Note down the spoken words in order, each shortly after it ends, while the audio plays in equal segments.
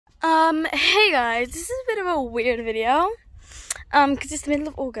Hey guys, this is a bit of a weird video, because it's the middle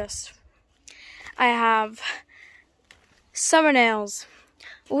of August. I have summer nails,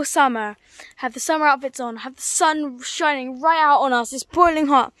 all summer, have the summer outfits on, have the sun shining right out on us, it's boiling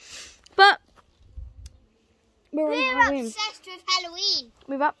hot, but we're obsessed with Halloween.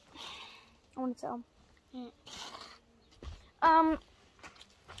 Move up. I want to tell.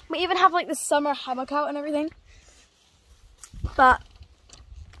 We even have like the summer hammock out and everything, but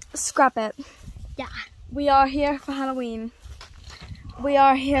scrap it. Yeah. We are here for Halloween. We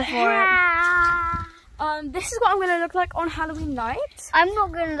are here for it. This is what I'm going to look like on Halloween night. I'm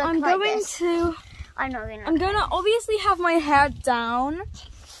not going to look like this. I'm going to obviously have my hair down.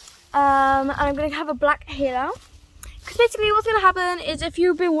 And I'm going to have a black halo. Because basically what's going to happen is, if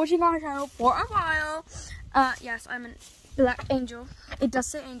you've been watching our channel for a while, yes, I'm a black angel. It does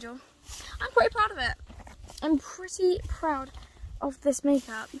say angel. I'm pretty proud of it. I'm pretty proud of this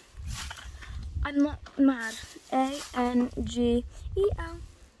makeup. I'm not mad. A-N-G-E-L.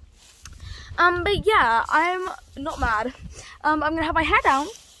 But yeah, I'm not mad. I'm gonna have my hair down,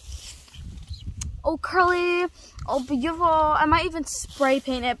 all curly, all beautiful. I might even spray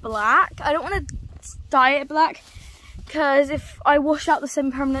paint it black. I don't want to dye it black, because if I wash out the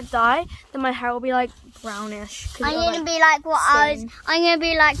semi-permanent dye, then my hair will be like brownish. I'm gonna be like what I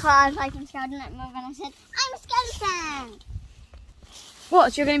was like in Skeleton Nightmare when I said, I'm a skeleton.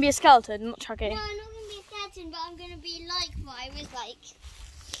 What? So you're gonna be a skeleton, not Chucky? No, I'm not gonna be a skeleton, but I'm gonna be like what I was like.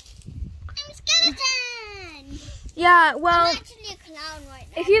 I'm a skeleton. Yeah, well, I'm actually a clown right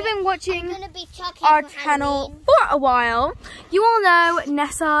now. if you've been watching I'm gonna be Chucky our for channel Halloween. for a while, you all know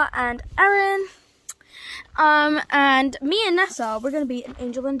Nessa and Erin. And me and Nessa, we're gonna be an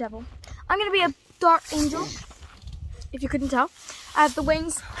angel and devil. I'm gonna be a dark angel, if you couldn't tell. I have the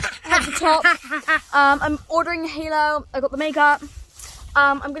wings, I have the top. I'm ordering a halo. I got the makeup.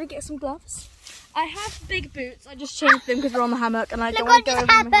 I'm gonna get some gloves. I have big boots. I just changed them because we're on the hammock, and I don't want to go over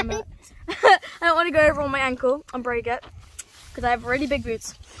my hammock. I don't want to go over on my ankle and break it, because I have really big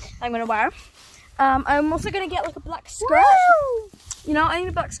boots I'm gonna wear. I'm also gonna get like a black skirt. Woo! You know, I need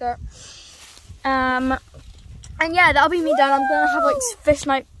a black skirt. And yeah, that'll be me done. I'm gonna have like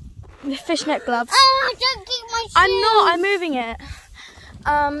fishnet gloves. Oh, don't keep my shoe. I'm not. I'm moving it.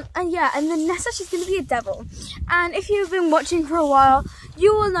 And yeah, and then Nessa, she's gonna be a devil. And if you've been watching for a while,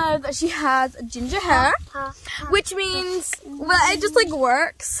 you will know that she has ginger hair, which means, well, it just like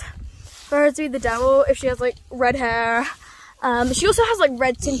works for her to be the devil if she has like red hair. She also has like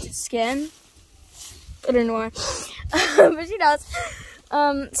red tinted skin. I don't know why, but she does.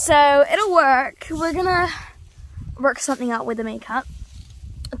 So it'll work. We're gonna work something out with the makeup.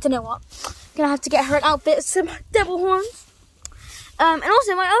 I don't know what. Gonna have to get her an outfit, some devil horns. And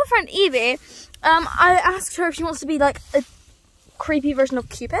also my other friend Evie, I asked her if she wants to be like a creepy version of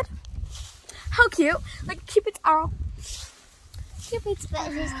Cupid. How cute! Like Cupid's arrow. Cupid's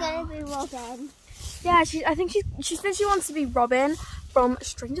But she's gonna be Robin. Yeah, I think she said she wants to be Robin from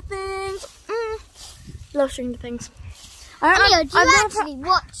Stranger Things. Love Stranger Things. Did you actually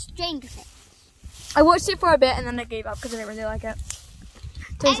watch Stranger Things? I watched it for a bit and then I gave up because I didn't really like it.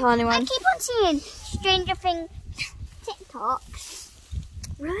 Don't tell anyone. I keep on seeing Stranger Things TikToks.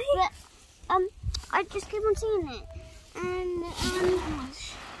 Really? But I just keep on seeing it. And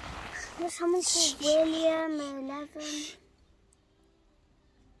there's someone called William 11.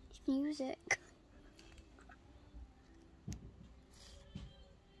 It's music.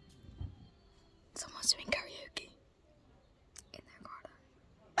 Someone's doing karaoke in their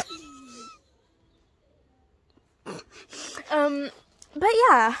garden. But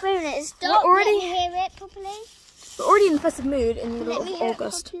yeah. Wait a minute, stop. Let me hear it properly. We're already in the festive mood in the middle Let of me hear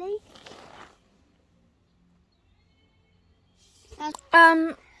August. it properly.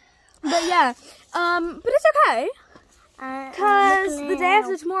 But yeah, but it's okay, because the day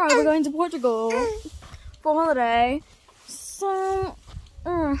after tomorrow we're going to Portugal for holiday, so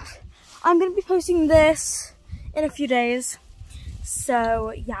I'm going to be posting this in a few days,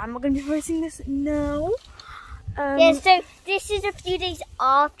 so yeah, I'm not going to be posting this now. Yeah, so this is a few days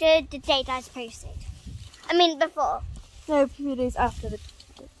after the date I posted. I mean before. No, a few days after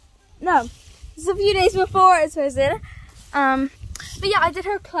no, it's a few days before it's posted. But yeah, I did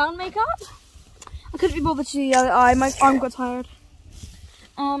her clown makeup. I couldn't be bothered to do the other eye. My arm got tired.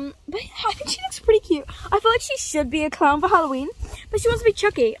 But yeah, I think she looks pretty cute. I feel like she should be a clown for Halloween, but she wants to be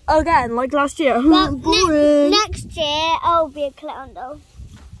Chucky again, like last year. Well, next year I'll be a clown though.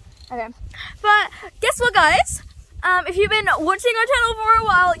 Okay, but guess what, guys? If you've been watching our channel for a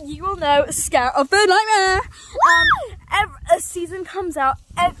while, you will know Scare of the Nightmare. A season comes out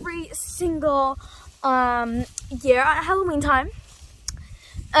every single year at Halloween time.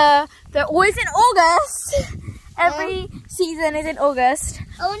 They're always in August. Every season is in August.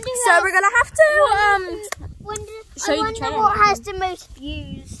 So we're gonna have to show you the trailer. What has the most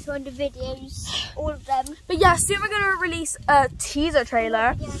views on the videos? All of them. But yeah, soon we're gonna release a teaser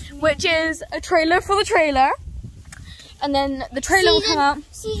trailer, which is a trailer for the trailer. And then the trailer will come out. And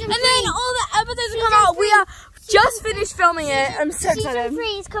then all the episodes will come out. We are just finished filming it. I'm so excited. Season 3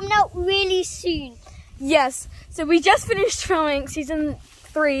 is coming out really soon. Yes. So we just finished filming season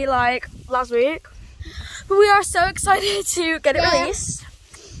 3 like last week. But we are so excited to get it released.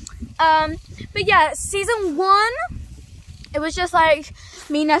 But yeah, season 1, it was just like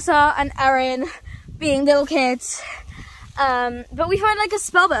me, Nessa, and Erin being little kids. But we find like a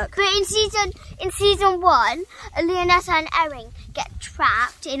spell book. But in season 1, Leonessa and Erin get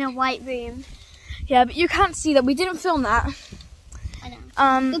trapped in a white room. Yeah, but you can't see that. We didn't film that. I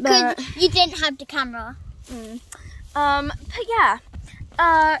know. Because you didn't have the camera. But yeah,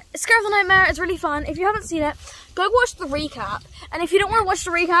 Scare of the Nightmare is really fun. If you haven't seen it, go watch the recap. And if you don't want to watch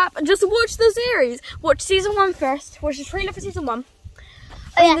the recap, just watch the series. Watch season 1 first. Watch the trailer for season 1.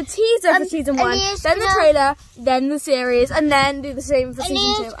 And the teaser for season 1, then the trailer, then the series, and then do the same for season 2.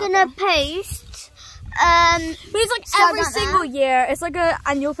 And he's gonna post. But it's like every single year. It's like an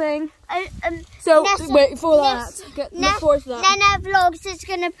annual thing. So wait for that. Look forward to that. Nana Vlogs is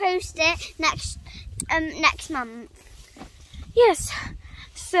gonna post it next month. Yes.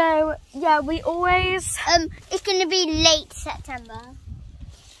 So yeah, we always. It's gonna be late September.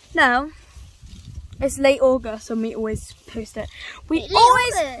 No. It's late August, and we always post it. We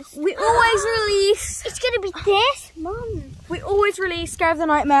always release. It's gonna be this month. We always release Scare of the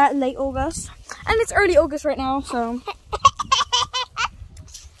Nightmare late August, and it's early August right now. So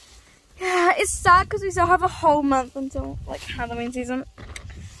yeah, it's sad because we still have a whole month until like Halloween season.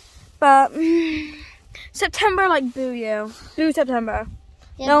 But September, like boo you, boo September.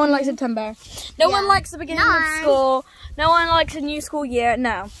 Yeah, no one likes September. No one likes the beginning of school. No one likes a new school year.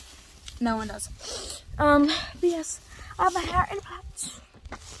 No. No one does. But yes, I have my hair in a plait.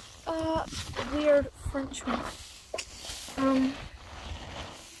 Weird French one.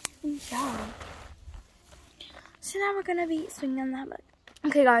 Yeah. So now we're gonna be swinging that look.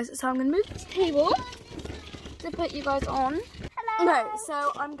 Okay, guys. So I'm gonna move this table to put you guys on. Hello. Okay.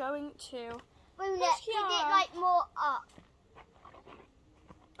 So I'm going to. Move it like more up.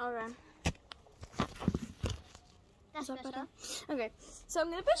 Okay. That's better. Okay, so I'm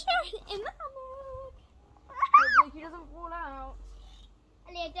gonna put her in the hammock. Hopefully he doesn't fall out.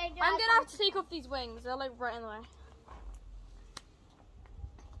 I'm gonna have to take off these wings. They're like right in the way.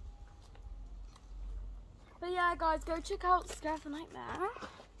 But yeah, guys, go check out Scare of the Nightmare.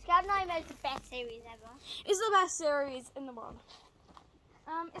 Scare of the Nightmare is the best series ever. It's the best series in the world.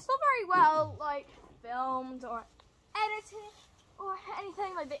 It's not very well like filmed or edited or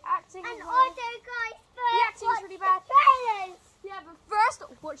anything. Like the acting. And also, guys, the acting's really bad. Trailers. Yeah, but first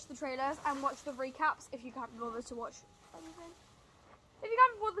watch the trailers and watch the recaps if you can't bother to watch anything. If you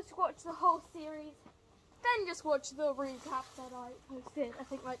can't bother to watch the whole series, then just watch the recaps that I posted, I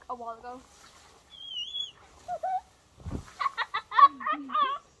think, like a while ago.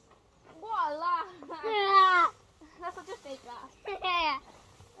 What a laugh! That's such a fake laugh. Yeah.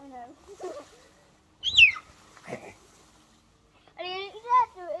 I know.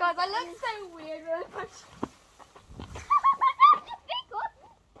 Guys, I look so weird when I punch.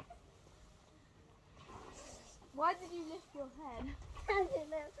 Why did you lift your head? I don't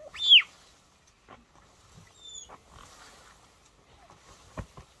know.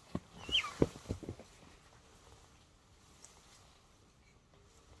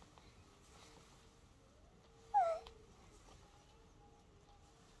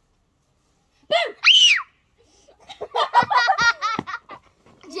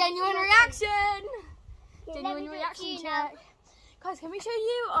 Genuine reaction! Genuine reaction check. Guys, can we show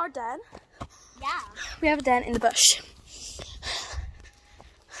you our den? Yeah. We have a den in the bush.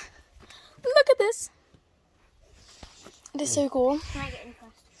 Look at this. It is so cool. Can I get in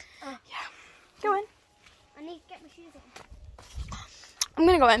first? Yeah. Go in. I need to get my shoes on. I'm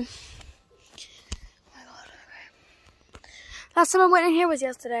gonna go in. Oh my god, okay. Last time I went in here was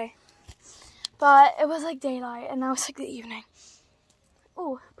yesterday. But it was like daylight and now it's like the evening.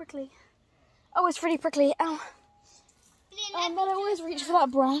 Oh, prickly. Oh, it's pretty prickly. Ow. And then I always reach for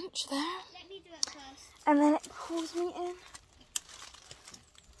that branch there. Let me do it first. And then it pulls me in.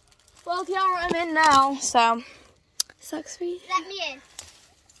 Well, Tiara, I'm in now, so sucks for you. Let me in.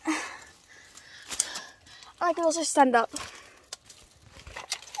 I can also stand up.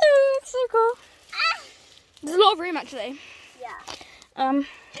 Oh, it's so cool. There's a lot of room actually. Yeah.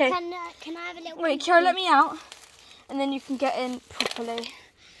 Okay. Can I have a little? Wait, Kiara, let me out, and then you can get in properly.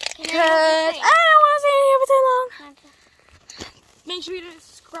 Because I don't want to stay here for too long. Make sure you don't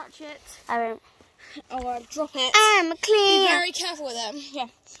scratch it. I won't. Or drop it. I'm clean. Be very careful with them. Yeah.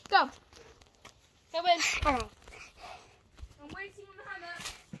 Go. Go in. Okay. I'm waiting on the hammer.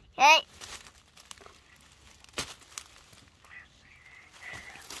 Okay.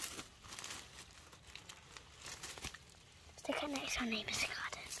 Stick it next to our neighbour's garden.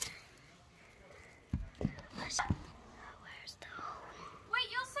 Where's the hole? Wait,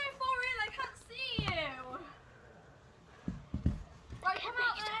 you're so far in, I can't see you. Right, come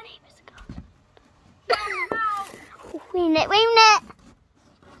out Next to our then. neighbour's garden. Come out. Wait a minute, wait a minute.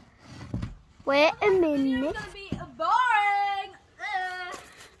 Wait a It's minute. gonna be boring.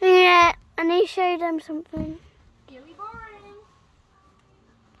 Yeah, I need to show them something. Really boring.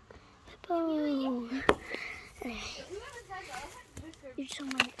 Boom. Whoever says that, I have to whisper. You saw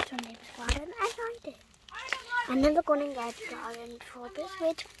my next door neighbour's garden, and I did. I don't like I'm never going in their garden for this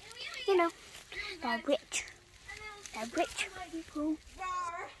with, you know, they're rich. They're rich people.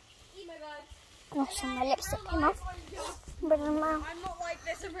 Oh, so my lipstick came off. But I'm not like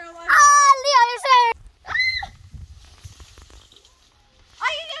this in real life. Ah,